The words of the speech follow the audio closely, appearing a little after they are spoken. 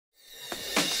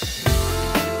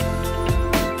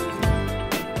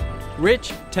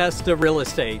Rich Testa Real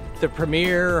Estate, the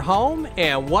premier home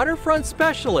and waterfront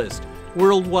specialist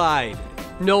worldwide.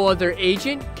 No other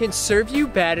agent can serve you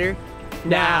better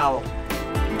now.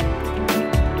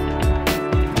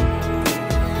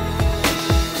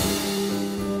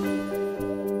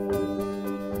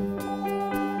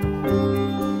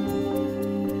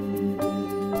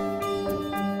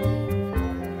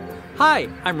 Hi,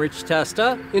 I'm Rich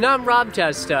Testa. And I'm Rob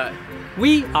Testa.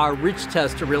 We are Rich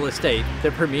Testa Real Estate,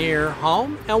 the premier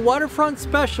home and waterfront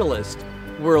specialist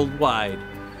worldwide.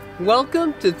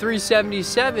 Welcome to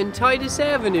 377 Titus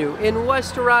Avenue in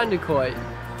West Irondequoit.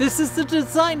 This is the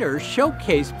designer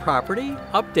showcase property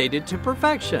updated to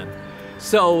perfection.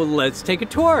 So let's take a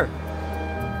tour.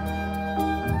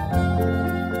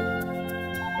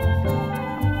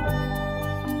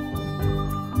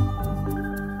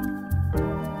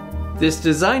 This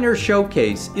designer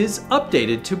showcase is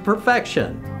updated to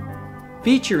perfection,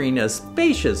 featuring a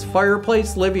spacious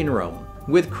fireplace living room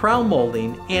with crown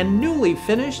molding and newly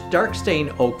finished dark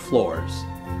stained oak floors,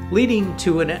 leading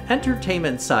to an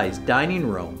entertainment-sized dining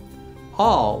room,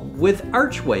 all with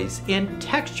archways and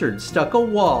textured stucco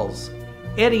walls,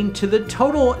 adding to the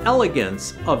total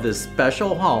elegance of this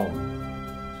special home.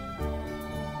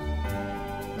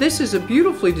 This is a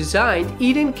beautifully designed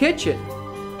eat-in kitchen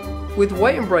with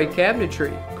white and bright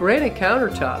cabinetry, granite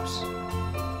countertops,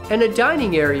 and a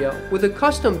dining area with a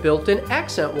custom built-in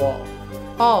accent wall,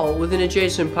 all with an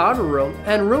adjacent powder room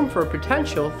and room for a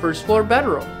potential first floor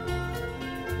bedroom.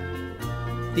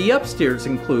 The upstairs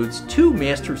includes 2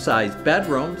 master-sized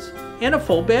bedrooms and a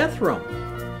full bathroom,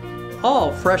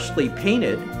 all freshly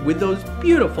painted with those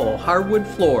beautiful hardwood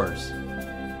floors.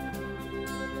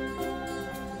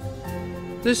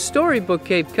 The Storybook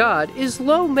Cape Cod is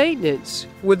low maintenance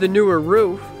with a newer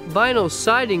roof, vinyl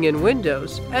siding and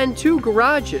windows, and 2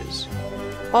 garages,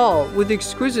 all with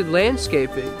exquisite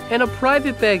landscaping and a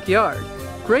private backyard,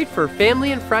 great for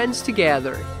family and friends to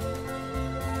gather.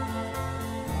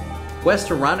 West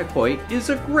Irondequoit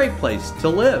is a great place to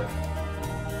live.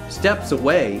 Steps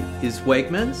away is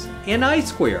Wegmans and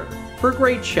I-Square for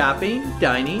great shopping,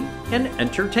 dining, and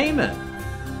entertainment.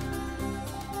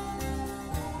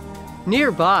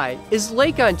 Nearby is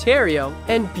Lake Ontario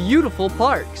and beautiful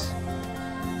parks.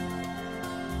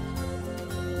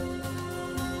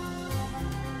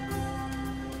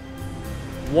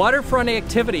 Waterfront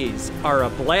activities are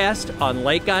a blast on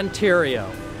Lake Ontario.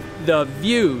 The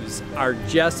views are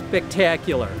just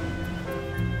spectacular.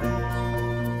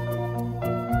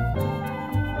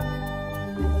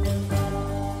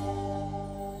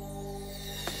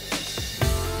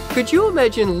 Could you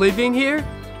imagine living here?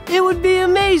 It would be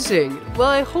amazing! Well,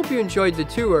 I hope you enjoyed the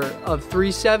tour of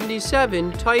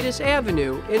 377 Titus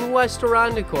Avenue in West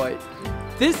Irondequoit.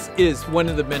 This is one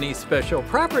of the many special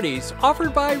properties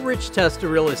offered by Rich Testa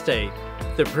Real Estate,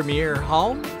 the premier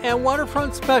home and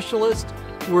waterfront specialist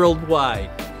worldwide.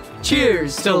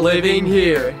 Cheers to living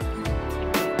here!